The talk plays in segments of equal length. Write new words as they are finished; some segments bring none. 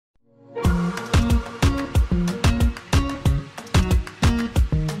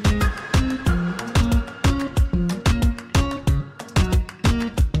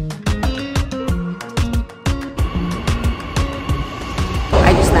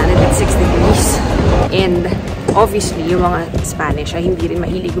And obviously, yung mga Spanish ay hindi rin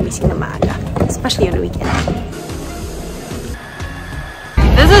mahilig gumising na maaga. Especially on the weekend.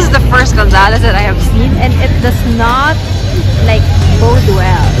 This is the first Gonzales that I have seen, and it does not, like, bode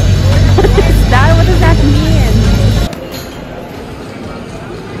well. What is that? What does that mean?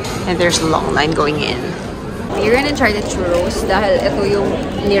 And there's a long line going in. We're gonna try the churros dahil ito yung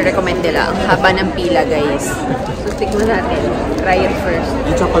ni-recommend nila. Ang haba ng pila, guys. So, tikman natin. Try it first.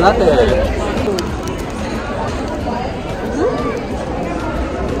 Yung chocolate.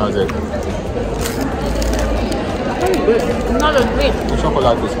 How's it? Good. Not as sweet. The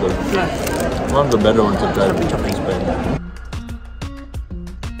chocolate is good. Yeah. One of the better ones I've tried in Spain.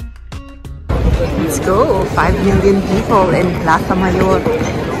 Let's go. 5 million people in Plaza Mayor.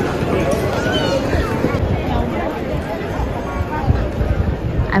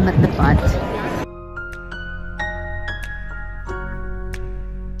 I'm at the pot.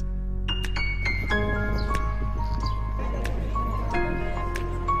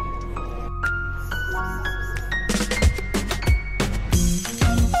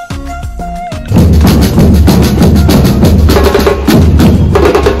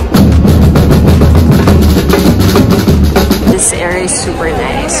 This area is super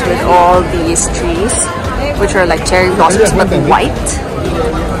nice with all these trees, which are like cherry blossoms but white.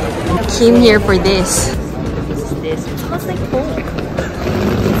 Came here for this. What's this? It smells like Coke. It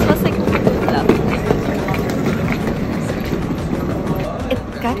smells like Coke. It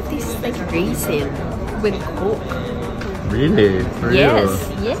got this like raisin with Coke. Really? For Yes,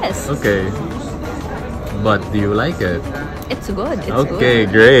 real? yes. Okay. But do you like it? It's good. It's okay,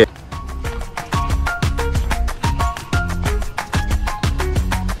 good. great.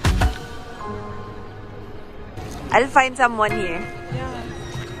 I'll find someone here.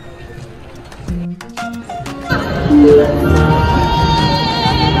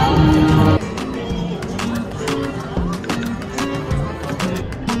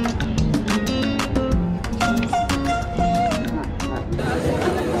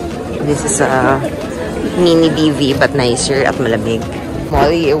 This is a mini BV but nicer at malamig.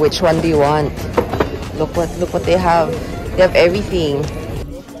 Molly, which one do you want? Look what they have. They have everything.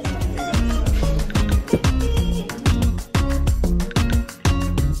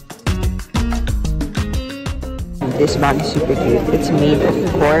 This bag is super cute. It's made of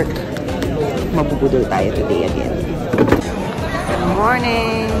cork. Mabubudol tayo today again. Good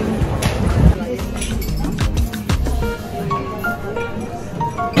morning!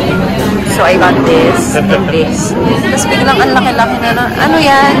 So I got this and this. Tapos biglang ang laki-laki na. Ano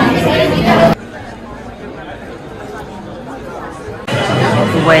yan?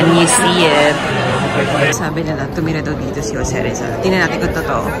 When you see it, sabi nila, tumira daw dito si Jose Rizal. Tingnan natin kung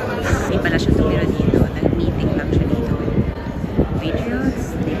totoo. Hindi pala siya tumira dito. Nag-meeting lang siya dito with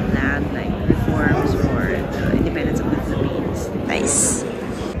patriots. They planned like reforms for the independence of the Philippines. Nice.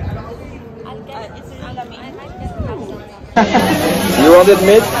 You wanted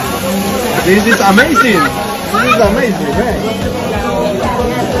meat? This is amazing! This is amazing, man!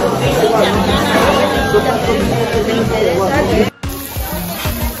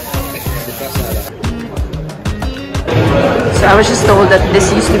 So I was just told that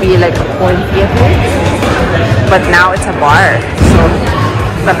this used to be like a porn theater, but now it's a bar. So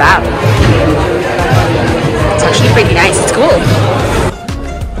look at that. It's actually pretty nice. It's cool.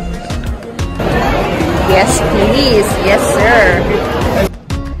 Yes, please. Yes, sir.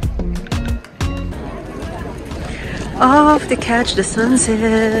 Off to catch the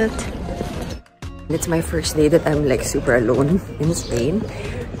sunset. It's my first day that I'm like super alone in Spain.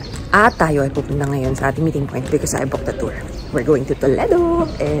 At tayo ay pupunta ngayon sa ating meeting point because I booked a tour. We're going to Toledo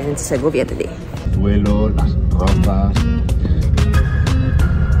and Segovia today. Vuelo, las rampas.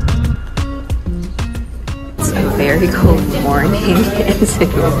 It's a very cold morning in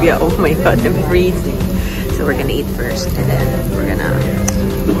Segovia. Oh my god, I'm freezing. So we're gonna eat first and then we're gonna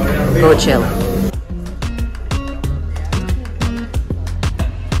go chill.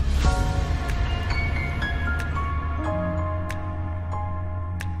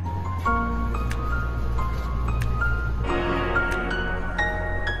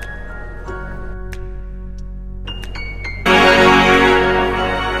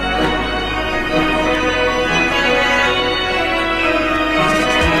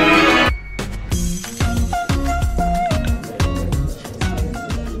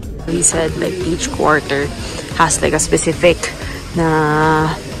 He said like each quarter has like a specific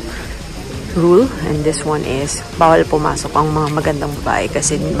na rule, and this one is bawal pumasok ang mga magandang babae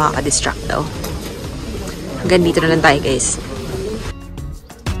kasi makaka-distract daw. Hanggang dito na lang tayo, guys.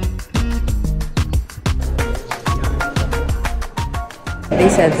 They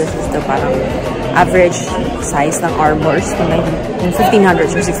said this is the parang average size ng arbors in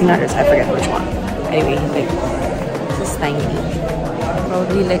 1500s or 1600s. I forget which one. Anyway, like, this is tiny.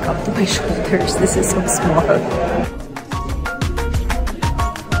 Probably like up to my shoulders. This is so small.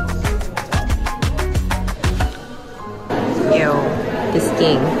 Yo, this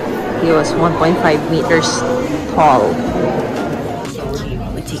king, he was 1.5 meters tall. Okay,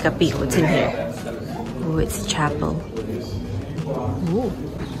 we take a peek what's in here. Oh, it's a chapel. Ooh.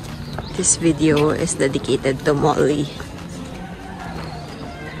 This video is dedicated to Molly.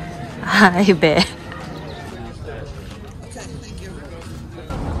 Hi, Be.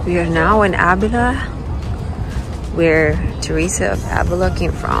 We are now in Avila, where Teresa of Avila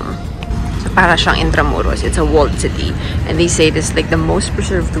came from. So para siyang Intramuros. It's a walled city. And they say this is like the most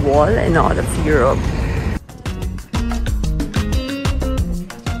preserved wall in all of Europe.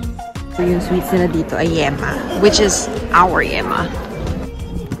 So yung sweets nila dito ay yema, which is our yema.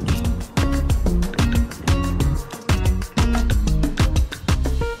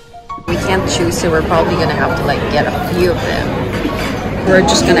 We can't choose, so we're probably gonna have to like get a few of them. We're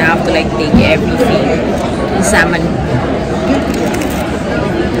just gonna have to like take everything. Salmon.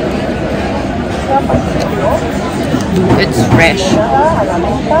 It's fresh.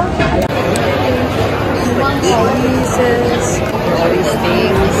 Jesus. All these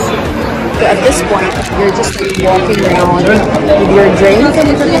things. So at this point, you're just like walking around with your drink,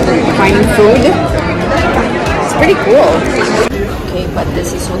 finding food. It's pretty cool. Okay, but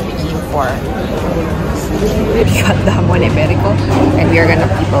this is what we came for. We got the hamon iberico, and we are gonna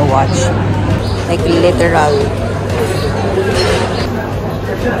people watch. Like literal.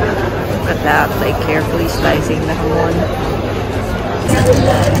 Look at that, like carefully slicing the hamon.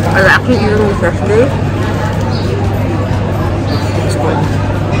 I'll actually eat it freshly. It's good.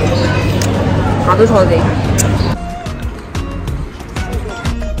 Not this whole day.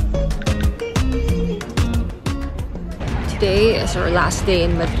 Today is our last day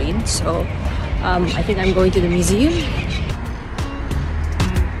in Madrid, so I think I'm going to the museum.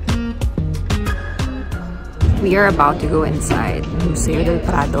 We are about to go inside Museo del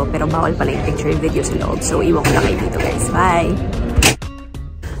Prado, pero bawal pala yung picture and video sa loob, so iwan ko na kayo dito guys. Bye!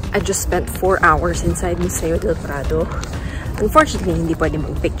 I just spent 4 hours inside Museo del Prado. Unfortunately, hindi pwede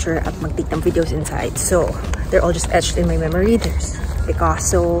mag-picture at mag-take ng videos inside, so they're all just etched in my memory. There's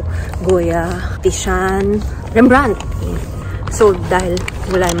Picasso, Goya, Titian, Rembrandt. So, dahil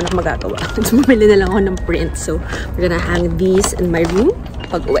wala naman akong magagawa, bumili na lang ako ng print. So, we're gonna hang these in my room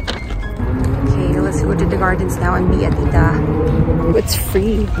pag-uwi. Okay, let's go to the gardens now and be at Tita. It's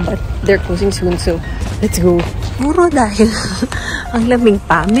free, but they're closing soon, so let's go. Puro dahil ang lamig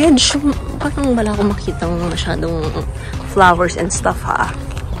pa. Medyo parang wala akong makitang masyadong flowers and stuff, ha.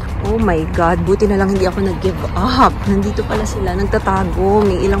 Oh my God, buti na lang hindi ako nag-give up. Nandito pala sila, nagtatago.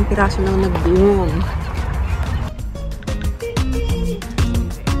 May ilang piraso nang nag-bloom.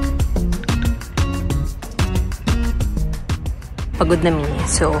 Pagod na mini.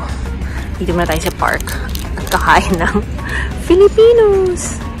 So, dito muna tayo sa park at kakain ng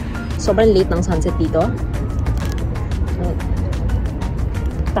Filipinos. Sobrang late ng sunset dito.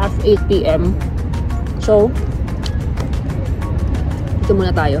 Past 8 PM. So, dito muna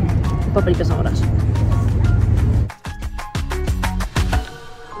tayo. Papalipas ng oras.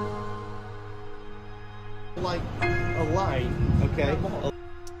 Like a line, okay?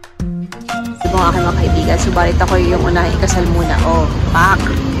 Ito mga aking mga kaibigan. Subalit ako yung unang ikasal muna. Oh, pak!